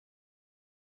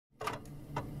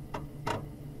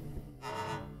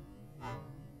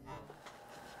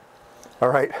All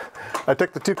right, I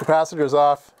took the two capacitors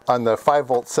off on the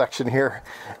 5-volt section here,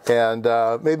 and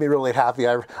made me really happy.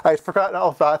 I forgot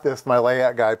all about this. My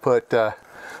layout guy put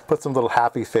some little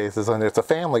happy faces on there. It's a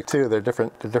family too. They're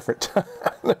different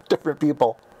different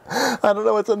people. I don't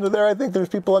know what's under there. I think there's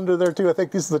people under there too. I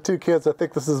think these are the two kids. I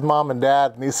think this is mom and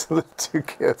dad, and these are the two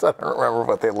kids. I don't remember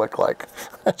what they look like.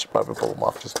 I should probably pull them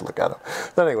off just to look at them.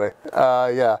 But anyway,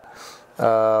 yeah,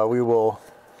 we will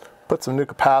put some new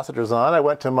capacitors on. I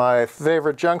went to my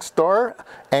favorite junk store,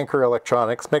 Anchor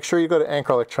Electronics. Make sure you go to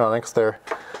Anchor Electronics. They're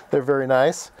very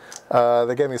nice.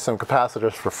 They gave me some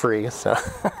capacitors for free. So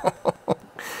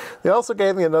they also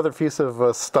gave me another piece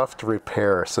of stuff to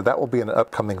repair. So that will be in an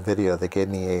upcoming video. They gave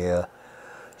me a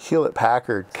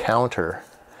Hewlett-Packard counter.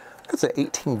 It's an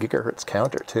 18 gigahertz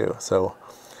counter too. So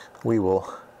we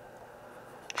will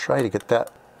try to get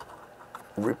that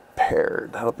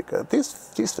repaired. That'll be good. These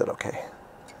fit okay.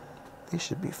 These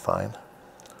should be fine.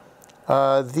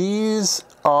 These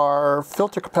are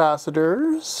filter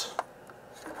capacitors.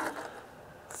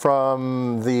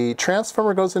 From the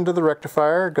transformer goes into the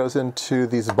rectifier, goes into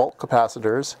these bulk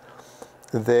capacitors.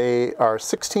 They are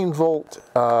 16 volt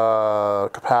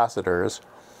capacitors,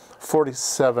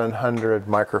 4,700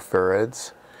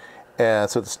 microfarads. And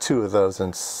so there's two of those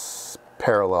in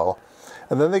parallel.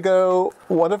 And then they go,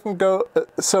 one of them go,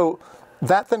 so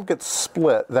that then gets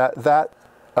split. That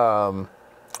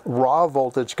raw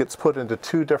voltage gets put into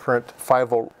two different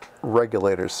 5-volt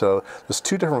regulators. So there's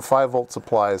two different 5-volt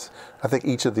supplies. I think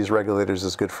each of these regulators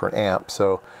is good for an amp,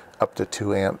 so up to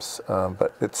 2 amps,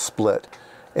 but it's split.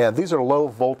 And these are low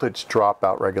voltage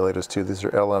dropout regulators too. These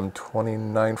are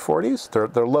LM2940s.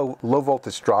 They're low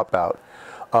voltage dropout,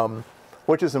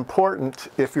 which is important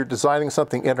if you're designing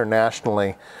something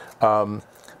internationally.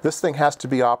 This thing has to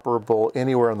be operable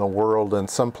anywhere in the world. In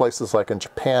some places, like in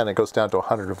Japan, it goes down to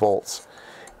 100 volts.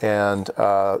 And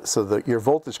so that your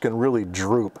voltage can really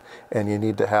droop, and you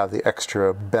need to have the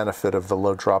extra benefit of the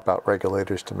low dropout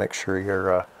regulators to make sure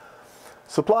your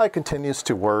supply continues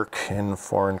to work in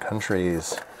foreign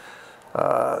countries.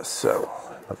 So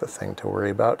another thing to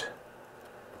worry about.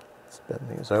 Spin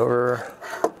these over.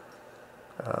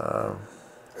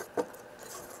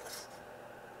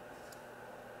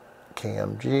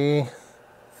 KMG,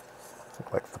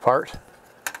 look like the part.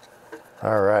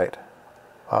 All right,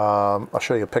 I'll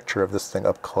show you a picture of this thing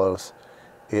up close.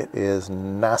 It is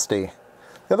nasty.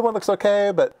 The other one looks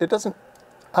okay, but it doesn't,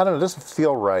 I don't know, it doesn't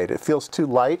feel right. It feels too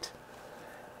light,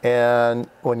 and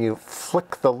when you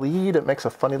flick the lead, it makes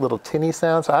a funny little tinny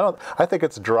sound. So I think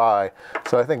it's dry,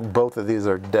 so I think both of these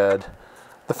are dead.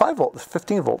 The 5-volt, the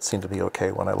 15 volts seem to be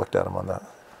okay when I looked at them on the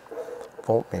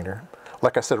voltmeter.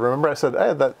 Like I said, remember I said,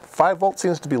 hey, that 5 volt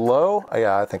seems to be low?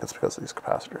 Yeah, I think it's because of these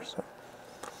capacitors. So.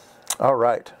 All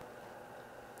right.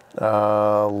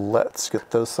 Let's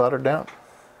get those soldered down.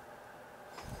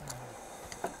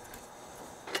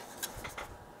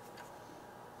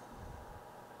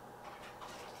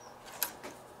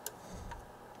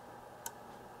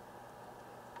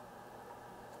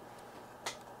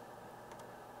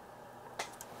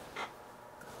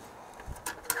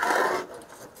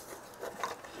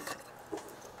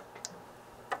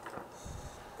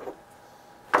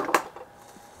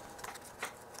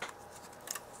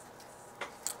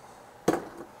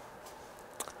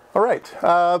 All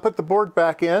right, put the board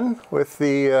back in with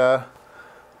the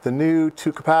new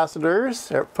 2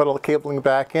 capacitors. Put all the cabling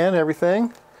back in,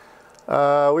 everything.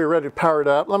 We're ready to power it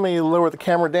up. Let me lower the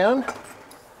camera down.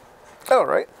 All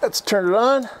right, let's turn it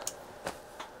on.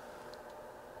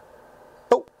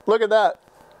 Oh, look at that.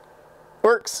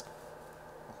 Works.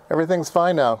 Everything's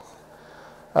fine now.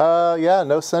 Yeah,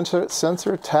 no sensor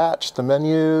attached. The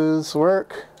menus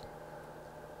work.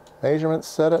 Measurement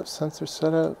setup, sensor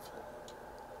setup.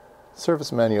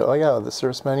 Service manual. Oh yeah, the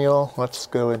service manual. Let's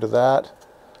go into that.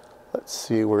 Let's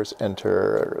see, where's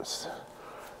enter.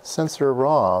 Sensor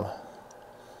ROM.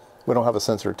 We don't have a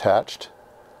sensor attached.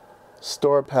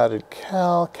 Store padded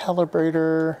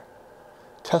calibrator.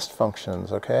 Test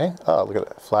functions, okay. Oh, look at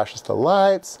that. Flashes the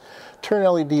lights. Turn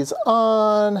LEDs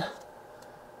on.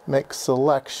 Make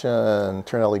selection.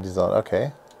 Turn LEDs on,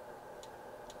 okay.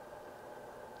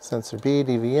 Sensor B,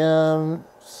 DVM.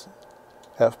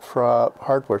 F-prop,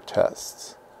 hardware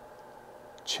tests.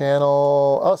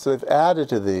 Channel, oh, so they've added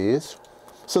to these.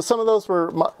 So some of those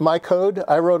were my code.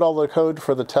 I wrote all the code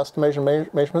for the test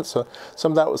measurements, so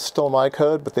some of that was still my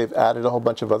code, but they've added a whole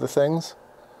bunch of other things.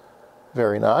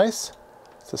 Very nice.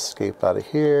 Let's escape out of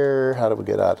here. How do we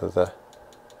get out of the,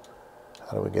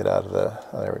 oh,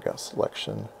 there we go,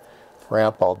 selection.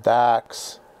 Ramp all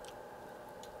DACs.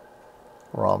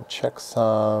 ROM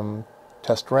checksum.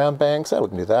 Test RAM banks, we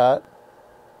can do that.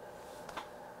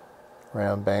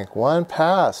 RAM bank 1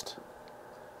 passed.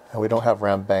 And we don't have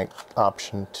RAM bank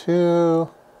option 2.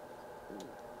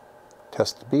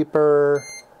 Test the beeper.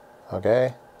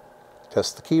 Okay.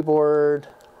 Test the keyboard.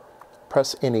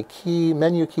 Press any key.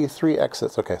 Menu key 3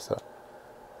 exits. Okay, so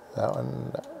that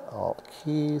one, all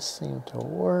keys seem to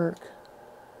work.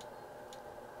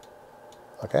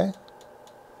 Okay.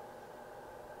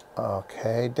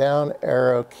 Okay, down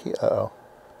arrow key. Uh-oh.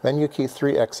 Menu key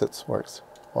 3 exits works.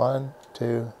 1,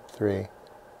 2, 3,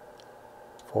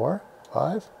 4,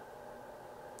 5.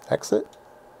 Exit.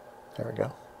 There we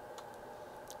go.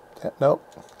 Nope,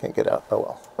 can't get out. Oh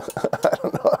well. I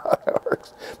don't know how that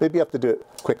works. Maybe you have to do it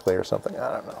quickly or something.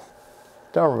 I don't know.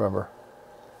 Don't remember.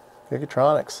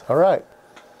 Giga-tronics. All right.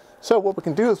 So what we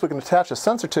can do is we can attach a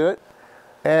sensor to it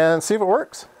and see if it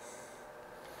works.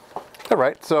 All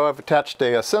right, so I've attached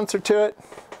a sensor to it.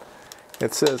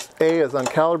 It says A is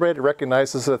uncalibrated. It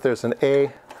recognizes that there's an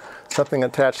A, something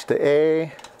attached to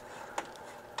A.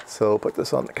 So put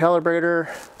this on the calibrator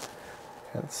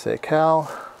and say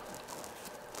cal.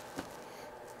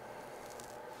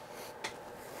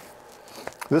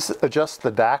 This adjusts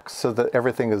the DAX so that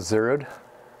everything is zeroed.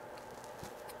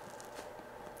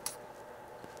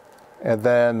 And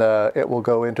then it will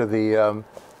go into the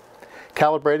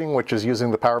calibrating, which is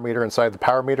using the power meter inside the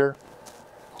power meter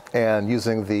and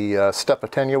using the step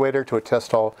attenuator to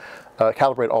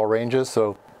calibrate all ranges.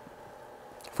 So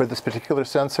for this particular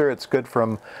sensor, it's good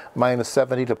from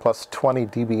 -70 to +20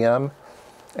 dBm,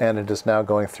 and it is now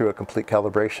going through a complete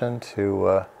calibration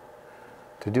to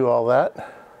do all that.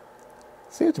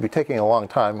 Seems to be taking a long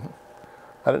time.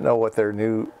 I don't know what their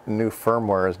new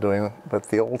firmware is doing, but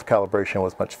the old calibration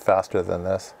was much faster than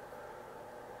this.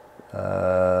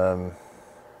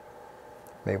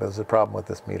 Maybe there's a problem with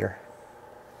this meter.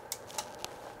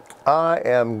 I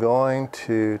am going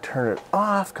to turn it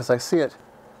off because I see it.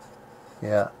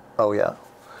 Yeah. Oh yeah.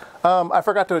 I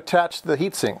forgot to attach the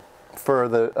heatsink for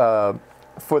the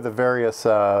various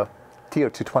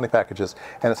TO220 packages,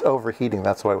 and it's overheating.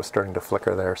 That's why it was starting to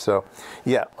flicker there. So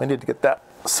yeah, we need to get that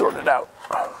sorted out.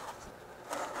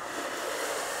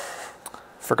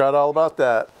 Forgot all about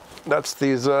that. That's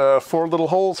these 4 little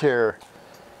holes here.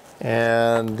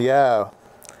 And yeah,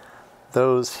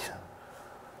 those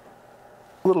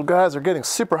little guys are getting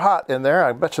super hot in there.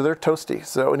 I bet you they're toasty.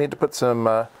 So we need to put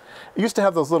some, used to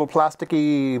have those little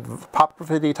plasticky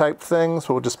pop-fitty type things.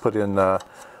 We'll just put in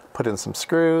some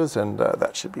screws, and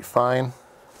that should be fine.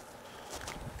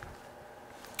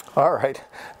 All right,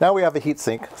 now we have a heat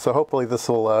sink, so hopefully this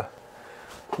will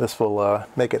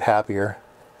make it happier.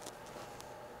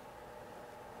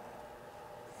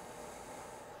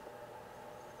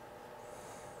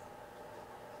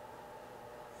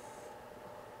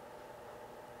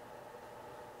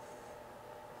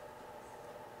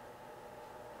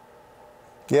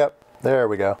 Yep, there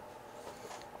we go.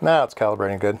 Now it's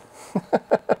calibrating good.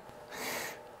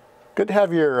 Good to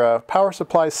have your power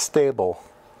supply stable.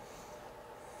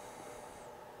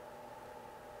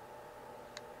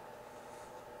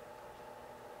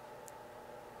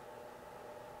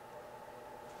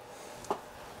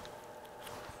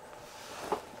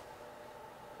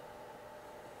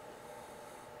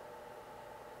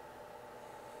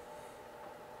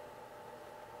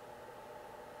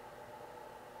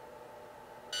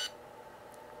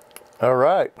 All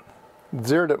right,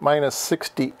 zeroed at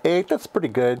 -68. That's pretty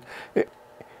good.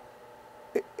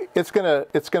 It's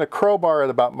gonna crowbar at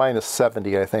about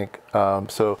 -70, I think.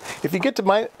 So if you get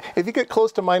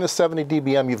close to -70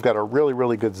 dBm, you've got a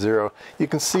really good zero. You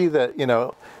can see that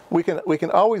we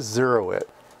can always zero it.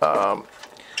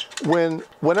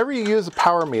 Whenever you use a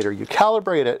power meter, you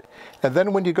calibrate it, and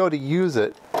then when you go to use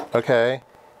it, okay,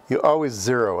 you always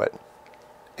zero it,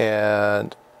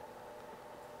 and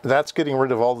that's getting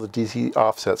rid of all the DC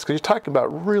offsets, because you're talking about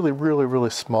really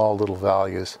small little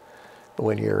values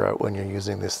when you're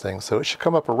using this thing. So it should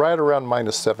come up right around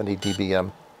 -70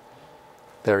 dBm.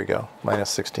 There we go,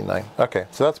 -69. Okay,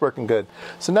 so that's working good.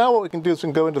 So now what we can do is we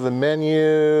can go into the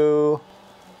menu.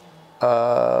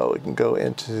 We can go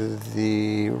into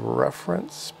the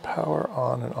reference power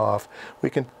on and off.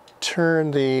 We can turn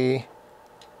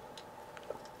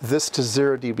this to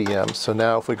 0 dBm. So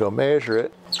now if we go measure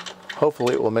it,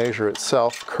 hopefully it will measure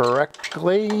itself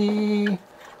correctly.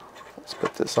 Let's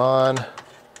put this on.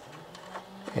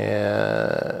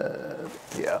 And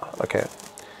yeah, okay.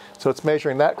 So it's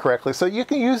measuring that correctly. So you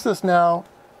can use this now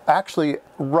actually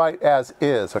right as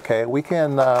is, okay? We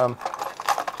can,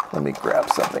 let me grab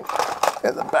something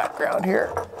in the background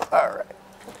here. All right.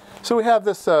 So we have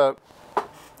this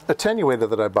attenuator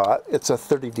that I bought. It's a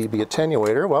 30 dB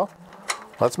attenuator. Well,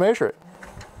 let's measure it.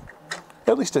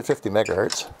 At least at 50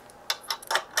 megahertz.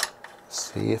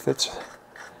 See if it's,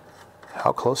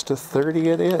 how close to 30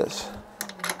 it is.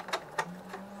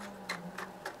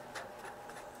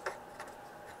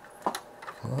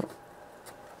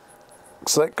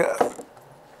 Looks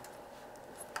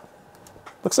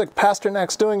like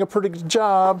Pasternak's doing a pretty good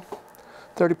job.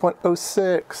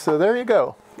 30.06. So there you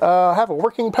go. I have a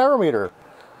working pyrometer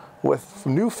with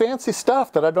new fancy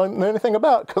stuff that I don't know anything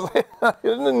about because I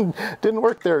didn't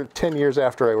work there 10 years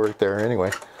after I worked there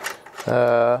anyway.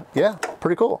 Yeah,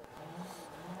 pretty cool.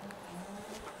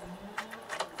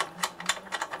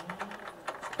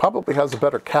 Probably has a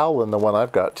better cowl than the one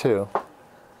I've got too.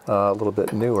 A little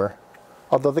bit newer.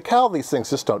 Although the cowl, these things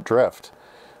just don't drift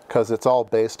because it's all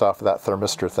based off of that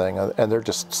thermistor thing, and they're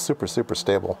just super, super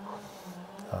stable.